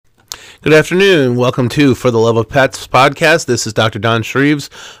Good afternoon. Welcome to For the Love of Pets podcast. This is Dr. Don Shreves,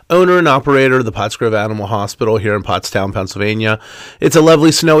 owner and operator of the Pottsgrove Animal Hospital here in Pottstown, Pennsylvania. It's a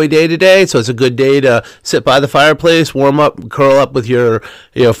lovely snowy day today, so it's a good day to sit by the fireplace, warm up, curl up with your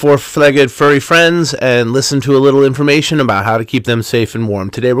four-legged furry friends, and listen to a little information about how to keep them safe and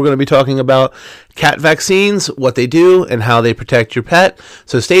warm. Today we're going to be talking about cat vaccines, what they do, and how they protect your pet.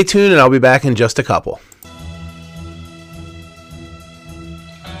 So stay tuned, and I'll be back in just a couple.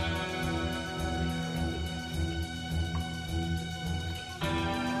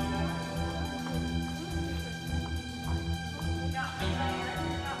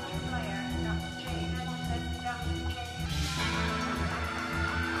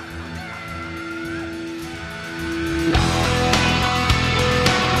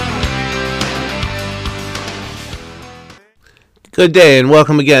 Good day, and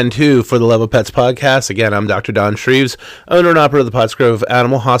welcome again to For the Love of Pets podcast. Again, I'm Dr. Don Shreves, owner and operator of the Pottsgrove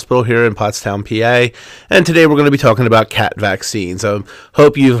Animal Hospital here in Pottstown, PA. And today we're going to be talking about cat vaccines. I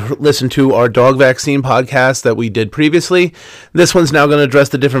hope you've listened to our dog vaccine podcast that we did previously. This one's now going to address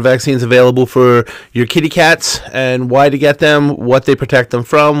the different vaccines available for your kitty cats and why to get them, what they protect them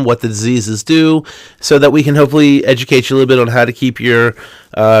from, what the diseases do, so that we can hopefully educate you a little bit on how to keep your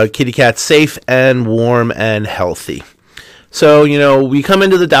kitty cats safe and warm and healthy. So, we come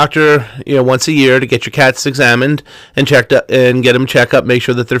into the doctor, once a year to get your cats examined and checked up and get them checked up, make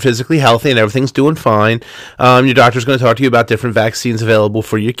sure that they're physically healthy and everything's doing fine. Your doctor's going to talk to you about different vaccines available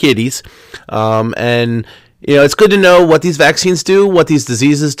for your kitties. It's good to know what these vaccines do, what these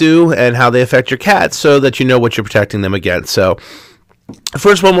diseases do, and how they affect your cats so that you know what you're protecting them against. So, the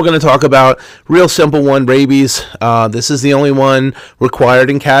first one we're going to talk about, real simple one, rabies. This is the only one required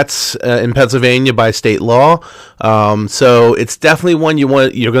in cats in Pennsylvania by state law. So it's definitely one you're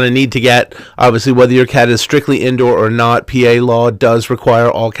going to need to get. Obviously, whether your cat is strictly indoor or not, PA law does require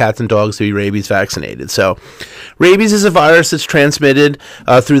all cats and dogs to be rabies vaccinated. So rabies is a virus that's transmitted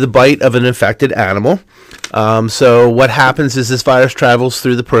through the bite of an infected animal. So what happens is this virus travels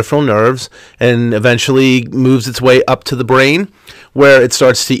through the peripheral nerves and eventually moves its way up to the brain, where it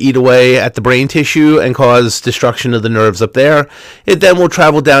starts to eat away at the brain tissue and cause destruction of the nerves up there. It then will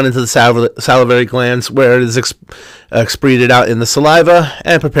travel down into the salivary glands, where it is excreted out in the saliva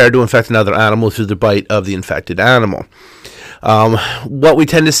and prepared to infect another animal through the bite of the infected animal. What we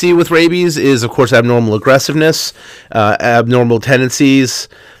tend to see with rabies is, of course, abnormal aggressiveness, abnormal tendencies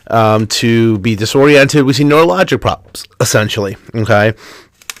to be disoriented. We see neurologic problems, essentially, okay?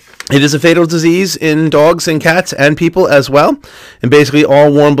 It is a fatal disease in dogs and cats and people as well, and basically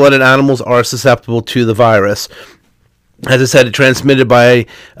all warm-blooded animals are susceptible to the virus. As I said, it's transmitted by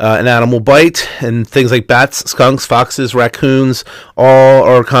an animal bite, and things like bats, skunks, foxes, raccoons, all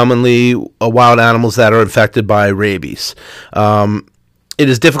are commonly wild animals that are infected by rabies. It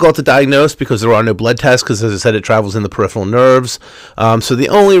is difficult to diagnose because there are no blood tests, because, as I said, it travels in the peripheral nerves. So the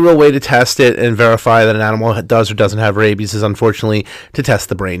only real way to test it and verify that an animal does or doesn't have rabies is, unfortunately, to test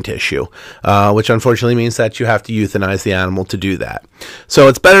the brain tissue, which unfortunately means that you have to euthanize the animal to do that. So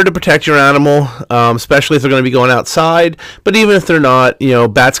it's better to protect your animal, especially if they're going to be going outside. But even if they're not,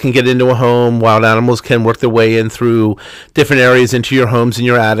 bats can get into a home. Wild animals can work their way in through different areas into your homes and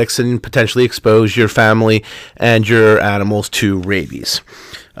your attics and potentially expose your family and your animals to rabies.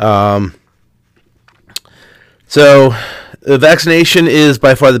 So the vaccination is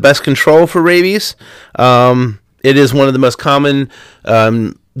by far the best control for rabies. It is one of the most common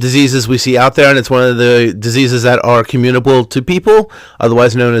diseases we see out there, and it's one of the diseases that are communicable to people,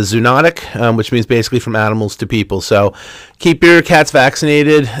 otherwise known as zoonotic, which means basically from animals to people. So keep your cats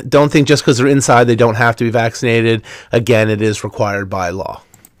vaccinated. Don't think just because they're inside they don't have to be vaccinated. Again, it is required by law.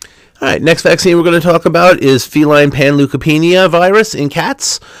 All right, next vaccine we're going to talk about is feline panleukopenia virus in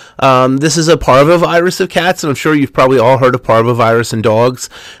cats. This is a parvovirus of cats, and I'm sure you've probably all heard of parvovirus in dogs.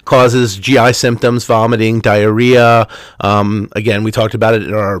 Causes GI symptoms, vomiting, diarrhea. Again, we talked about it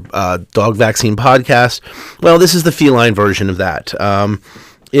in our dog vaccine podcast. Well, this is the feline version of that.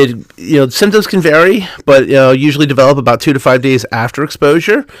 Symptoms can vary, but usually develop about 2 to 5 days after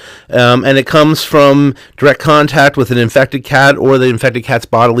exposure, and it comes from direct contact with an infected cat or the infected cat's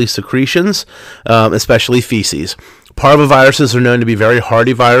bodily secretions, especially feces. Parvoviruses are known to be very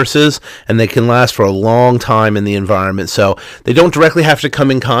hardy viruses, and they can last for a long time in the environment. So they don't directly have to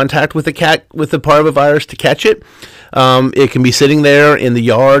come in contact with the cat with the parvovirus to catch it. It can be sitting there in the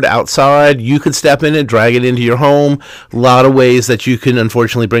yard, outside. You could step in it, drag it into your home. A lot of ways that you can,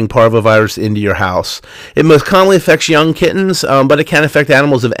 unfortunately, bring parvovirus into your house. It most commonly affects young kittens, but it can affect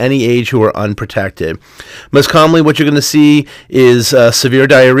animals of any age who are unprotected. Most commonly, what you're going to see is severe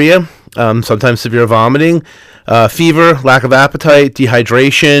diarrhea, sometimes severe vomiting, Fever, lack of appetite,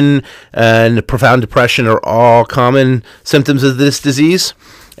 dehydration, and profound depression are all common symptoms of this disease.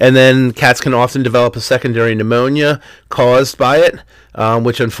 And then cats can often develop a secondary pneumonia caused by it,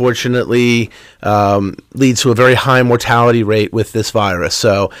 which unfortunately leads to a very high mortality rate with this virus.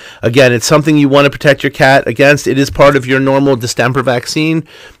 So again, it's something you want to protect your cat against. It is part of your normal distemper vaccine.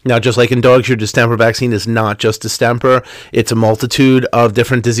 Now, just like in dogs, your distemper vaccine is not just distemper. It's a multitude of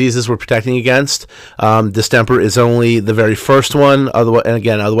different diseases we're protecting against. Distemper is only the very first one,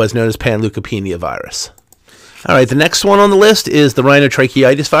 otherwise known as panleukopenia virus. All right, the next one on the list is the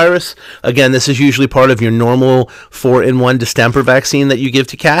rhinotracheitis virus. Again, this is usually part of your normal 4-in-1 distemper vaccine that you give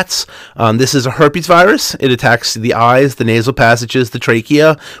to cats. This is a herpes virus. It attacks the eyes, the nasal passages, the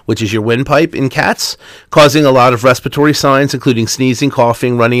trachea, which is your windpipe in cats, causing a lot of respiratory signs, including sneezing,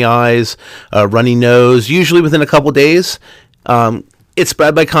 coughing, runny eyes, runny nose, usually within a couple days. It's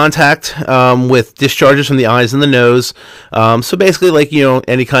spread by contact with discharges from the eyes and the nose. So basically, like,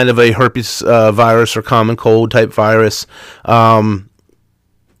 any kind of a herpes virus or common cold type virus.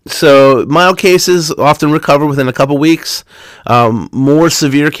 So mild cases often recover within a couple weeks. More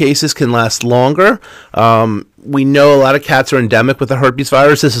severe cases can last longer. We know a lot of cats are endemic with the herpes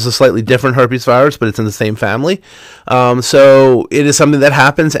virus. This is a slightly different herpes virus, but it's in the same family. So it is something that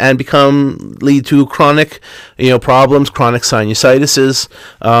happens and lead to chronic, problems, chronic sinusitis.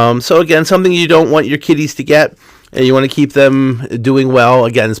 So again, something you don't want your kitties to get, and you want to keep them doing well.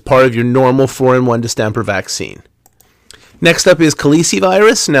 Again, it's part of your normal 4-in-1 distemper vaccine. Next up is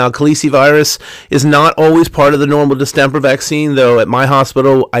calicivirus. Now, calicivirus is not always part of the normal distemper vaccine, though at my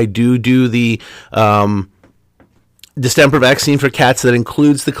hospital I do the distemper vaccine for cats that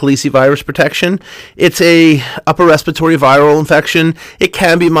includes the calicivirus protection. It's a upper respiratory viral infection. It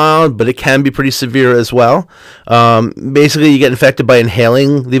can be mild, but it can be pretty severe as well. Basically, you get infected by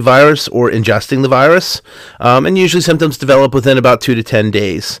inhaling the virus or ingesting the virus, and usually symptoms develop within about 2 to 10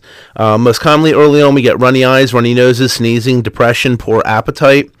 days. Most commonly, early on, we get runny eyes, runny noses, sneezing, depression, poor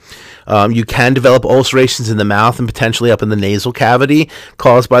appetite. You can develop ulcerations in the mouth and potentially up in the nasal cavity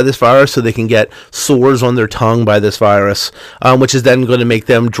caused by this virus, so they can get sores on their tongue by this virus, which is then going to make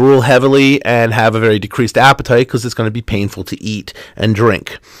them drool heavily and have a very decreased appetite because it's going to be painful to eat and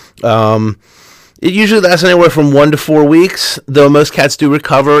drink. It usually lasts anywhere from 1 to 4 weeks, though most cats do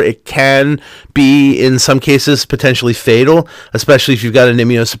recover. It can be, in some cases, potentially fatal, especially if you've got an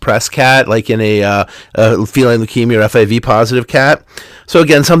immunosuppressed cat, like in a feline leukemia or FIV positive cat. So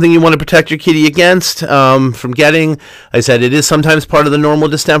again, something you want to protect your kitty against from getting. I said it is sometimes part of the normal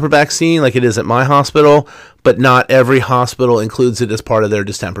distemper vaccine, like it is at my hospital, but not every hospital includes it as part of their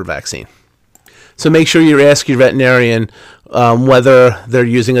distemper vaccine. So make sure you ask your veterinarian whether they're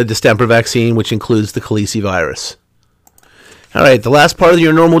using a distemper vaccine, which includes the calicivirus. All right, the last part of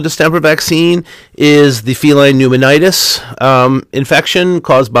your normal distemper vaccine is the feline pneumonitis infection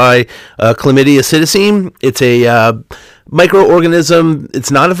caused by Chlamydia psittacine. It's a microorganism.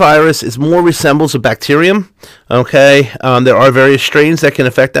 It's not a virus. It more resembles a bacterium. Okay, there are various strains that can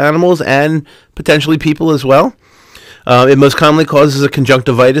affect animals and potentially people as well. It most commonly causes a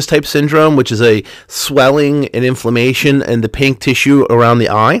conjunctivitis type syndrome, which is a swelling and inflammation in the pink tissue around the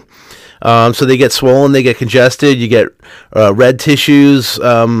eye. So they get swollen, they get congested, you get red tissues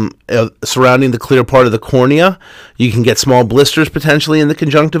surrounding the clear part of the cornea. You can get small blisters potentially in the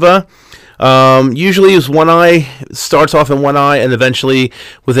conjunctiva. Usually one eye starts off in one eye and eventually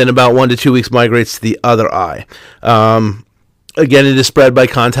within about 1 to 2 weeks migrates to the other eye. Again, it is spread by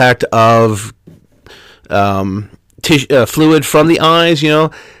contact of fluid from the eyes,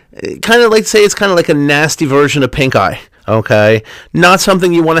 kind of like, say it's kind of like a nasty version of pink eye. Okay, not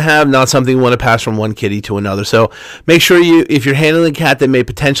something you want to have, not something you want to pass from one kitty to another. So make sure if you're handling a cat that may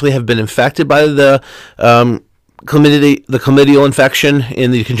potentially have been infected by the chlamydial infection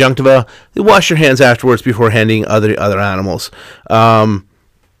in the conjunctiva, wash your hands afterwards before handing other animals. Some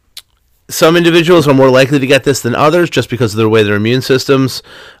individuals are more likely to get this than others just because of the way their immune systems.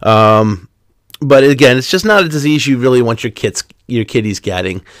 But again, it's just not a disease you really want your kitties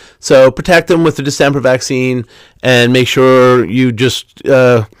getting. So protect them with the distemper vaccine and make sure you just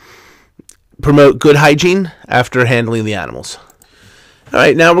promote good hygiene after handling the animals. All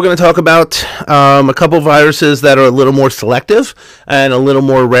right, now we're going to talk about a couple of viruses that are a little more selective and a little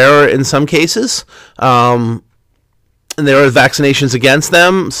more rare in some cases. And there are vaccinations against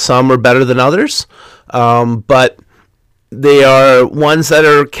them. Some are better than others. But They are ones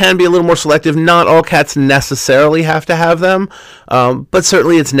that can be a little more selective. Not all cats necessarily have to have them, but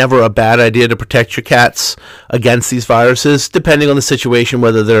certainly it's never a bad idea to protect your cats against these viruses, depending on the situation,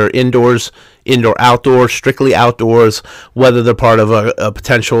 whether they're indoors, indoor, outdoor, strictly outdoors, whether they're part of a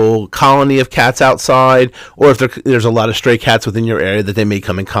potential colony of cats outside, or if there's a lot of stray cats within your area that they may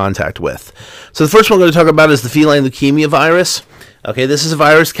come in contact with. So the first one we're going to talk about is the feline leukemia virus. Okay, this is a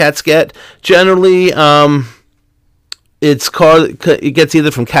virus cats get. Generally, it gets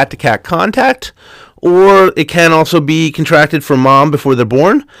either from cat-to-cat contact, or it can also be contracted from mom before they're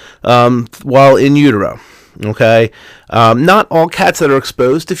born, while in utero. Okay, not all cats that are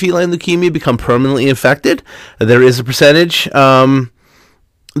exposed to feline leukemia become permanently infected. There is a percentage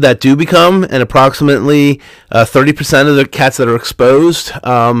that do become, and approximately 30% of the cats that are exposed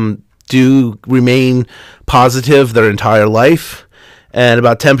do remain positive their entire life. And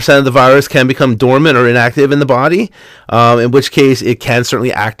about 10% of the virus can become dormant or inactive in the body, in which case it can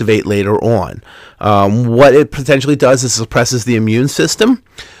certainly activate later on. What it potentially does is suppresses the immune system,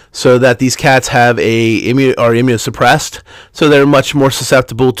 so that these cats are immunosuppressed, so they're much more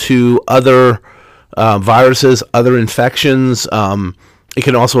susceptible to other viruses, other infections. It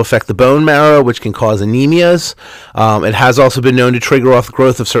can also affect the bone marrow, which can cause anemias. It has also been known to trigger off the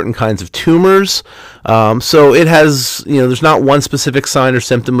growth of certain kinds of tumors. So it has, there's not one specific sign or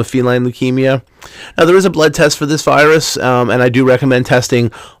symptom of feline leukemia. Now, there is a blood test for this virus, and I do recommend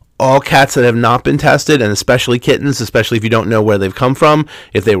testing all cats that have not been tested, and especially kittens, especially if you don't know where they've come from,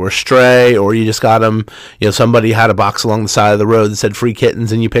 if they were stray or you just got them, somebody had a box along the side of the road that said free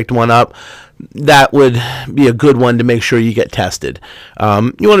kittens and you picked one up. That would be a good one to make sure you get tested. You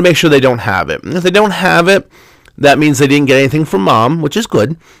want to make sure they don't have it. If they don't have it, that means they didn't get anything from mom, which is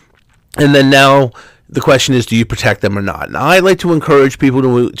good. And then now the question is, do you protect them or not? Now, I like to encourage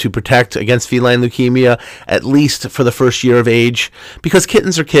people to protect against feline leukemia, at least for the first year of age, because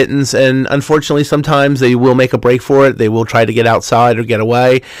kittens are kittens, and unfortunately sometimes they will make a break for it. They will try to get outside or get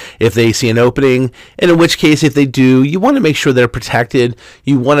away if they see an opening, and in which case, if they do, you want to make sure they're protected.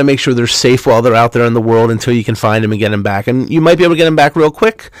 You want to make sure they're safe while they're out there in the world until you can find them and get them back. And you might be able to get them back real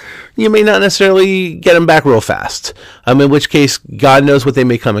quick. You may not necessarily get them back real fast, in which case, God knows what they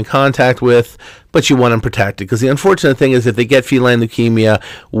may come in contact with, but you want them protected, because the unfortunate thing is if they get feline leukemia,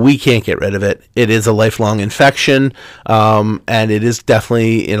 we can't get rid of it. It is a lifelong infection, and it is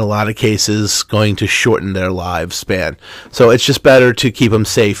definitely, in a lot of cases, going to shorten their lifespan. So it's just better to keep them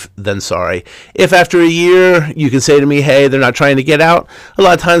safe than sorry. If after a year you can say to me, hey, they're not trying to get out, a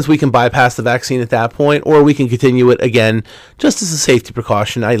lot of times we can bypass the vaccine at that point, or we can continue it again just as a safety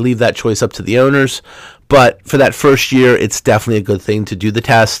precaution. I leave that choice up to the owners, but for that first year, it's definitely a good thing to do the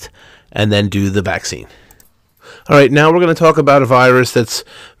test and then do the vaccine. All right, now we're going to talk about a virus that's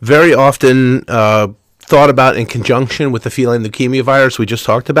very often thought about in conjunction with the feline leukemia virus we just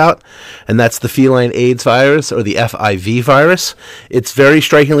talked about, and that's the feline AIDS virus, or the FIV virus. It's very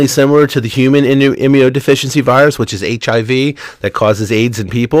strikingly similar to the human immunodeficiency virus, which is HIV, that causes AIDS in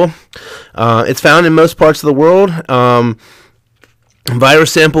people. It's found in most parts of the world.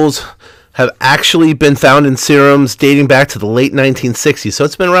 Virus samples have actually been found in serums dating back to the late 1960s, so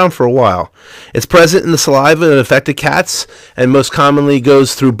it's been around for a while. It's present in the saliva of affected cats, and most commonly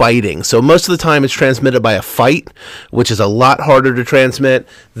goes through biting. So most of the time it's transmitted by a fight, which is a lot harder to transmit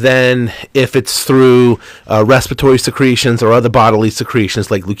than if it's through respiratory secretions or other bodily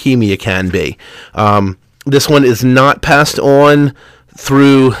secretions like leukemia can be. This one is not passed on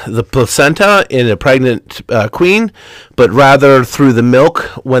through the placenta in a pregnant queen, but rather through the milk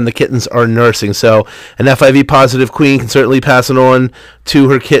when the kittens are nursing. So an FIV positive queen can certainly pass it on to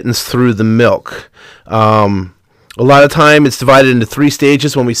her kittens through the milk. A lot of time it's divided into 3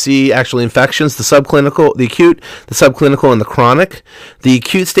 stages when we see actual infections: the subclinical, the acute, the subclinical, and the chronic. The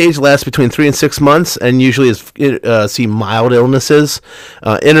acute stage lasts between 3 and 6 months and usually see mild illnesses,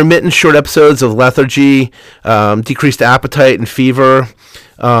 intermittent short episodes of lethargy, decreased appetite, and fever.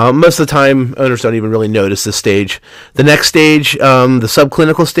 Most of the time, owners don't even really notice this stage. The next stage, the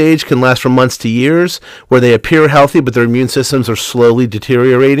subclinical stage, can last from months to years, where they appear healthy, but their immune systems are slowly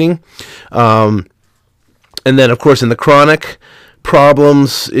deteriorating. And then, of course, in the chronic,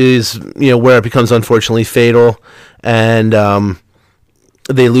 problems is, where it becomes unfortunately fatal, and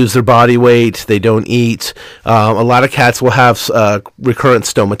they lose their body weight, they don't eat. A lot of cats will have recurrent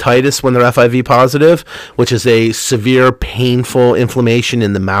stomatitis when they're FIV positive, which is a severe, painful inflammation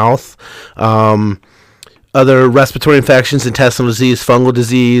in the mouth. Other respiratory infections, intestinal disease, fungal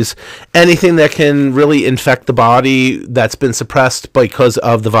disease, anything that can really infect the body that's been suppressed because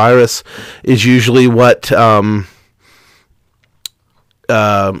of the virus is usually what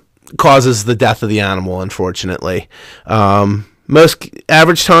causes the death of the animal, unfortunately. Most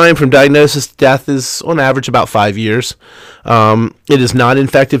average time from diagnosis to death is on average about 5 years. It is not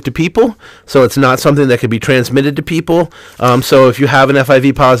infective to people, so it's not something that could be transmitted to people. So if you have an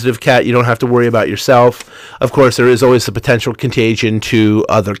FIV positive cat, you don't have to worry about yourself. Of course, there is always the potential contagion to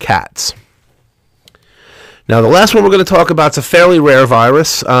other cats. Now, the last one we're going to talk about is a fairly rare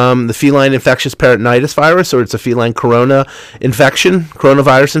virus, the feline infectious peritonitis virus, or it's a feline coronavirus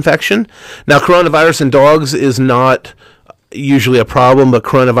infection. Now, coronavirus in dogs is not usually a problem, but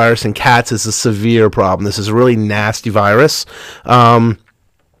coronavirus in cats is a severe problem. This is a really nasty virus.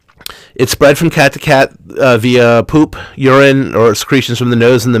 It's spread from cat to cat via poop, urine, or secretions from the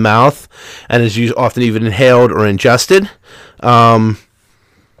nose and the mouth, and is often even inhaled or ingested.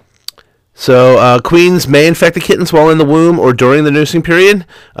 So queens may infect the kittens while in the womb or during the nursing period.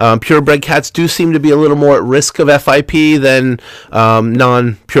 Purebred cats do seem to be a little more at risk of FIP than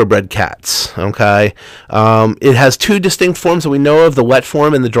non-purebred cats. Okay, it has two distinct forms that we know of: the wet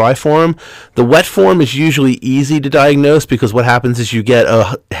form and the dry form. The wet form is usually easy to diagnose because what happens is you get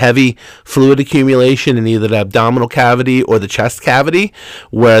a heavy fluid accumulation in either the abdominal cavity or the chest cavity,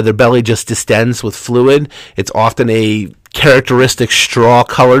 where their belly just distends with fluid. It's often a characteristic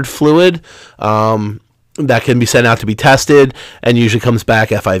straw-colored fluid that can be sent out to be tested and usually comes back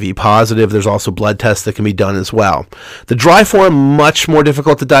FIV positive. There's also blood tests that can be done as well. The dry form, much more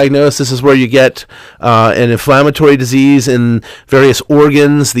difficult to diagnose. This is where you get an inflammatory disease in various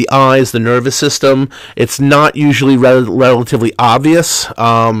organs, the eyes, the nervous system. It's not usually relatively obvious.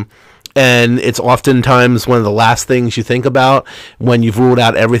 And it's oftentimes one of the last things you think about when you've ruled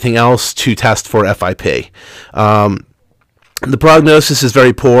out everything else to test for FIP. The prognosis is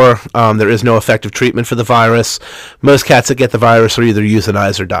very poor. There is no effective treatment for the virus. Most cats that get the virus are either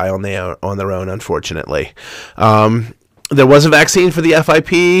euthanize or die on their own, unfortunately. There was a vaccine for the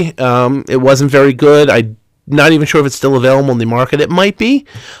FIP. It wasn't very good. I'm not even sure if it's still available on the market. It might be,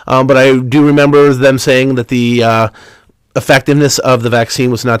 but I do remember them saying that the effectiveness of the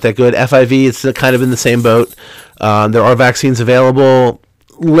vaccine was not that good. FIV, it's kind of in the same boat. There are vaccines available.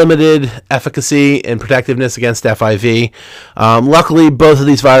 Limited efficacy and protectiveness against FIV. Luckily, both of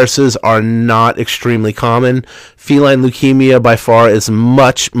these viruses are not extremely common. Feline leukemia, by far, is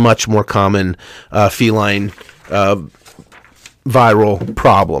much, much more common feline viral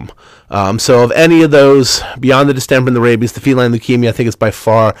problem. So of any of those, beyond the distemper and the rabies, the feline leukemia, I think, is by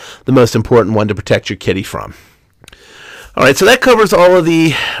far the most important one to protect your kitty from. All right, so that covers all of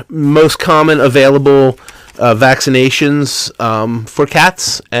the most common available vaccinations for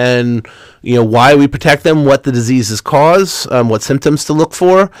cats, and why we protect them, what the diseases cause, what symptoms to look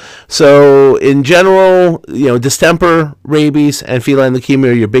for. So in general, distemper, rabies, and feline leukemia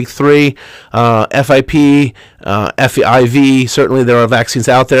are your big three. FIP, FIV, certainly there are vaccines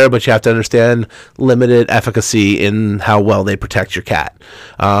out there, but you have to understand limited efficacy in how well they protect your cat.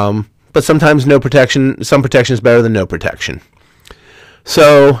 But sometimes no protection, some protection is better than no protection.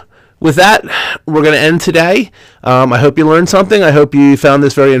 So with that, we're going to end today. I hope you learned something. I hope you found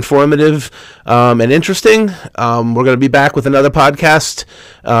this very informative and interesting. We're going to be back with another podcast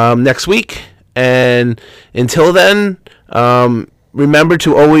next week. And until then, remember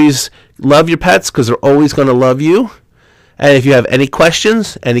to always love your pets because they're always going to love you. And if you have any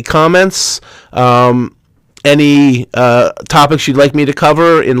questions, any comments, any topics you'd like me to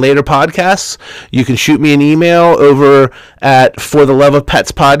cover in later podcasts, you can shoot me an email over at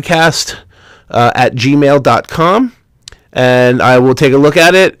fortheloveofpetspodcast at gmail.com, and I will take a look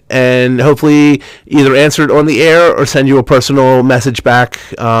at it and hopefully either answer it on the air or send you a personal message back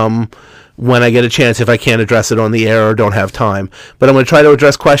when I get a chance, if I can't address it on the air or don't have time. But I'm going to try to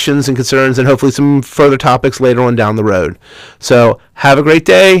address questions and concerns and hopefully some further topics later on down the road. So have a great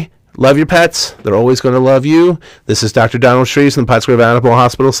day. Love your pets. They're always going to love you. This is Dr. Donald Shreves from the Pottsgrove Animal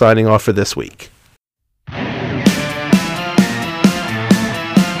Hospital signing off for this week.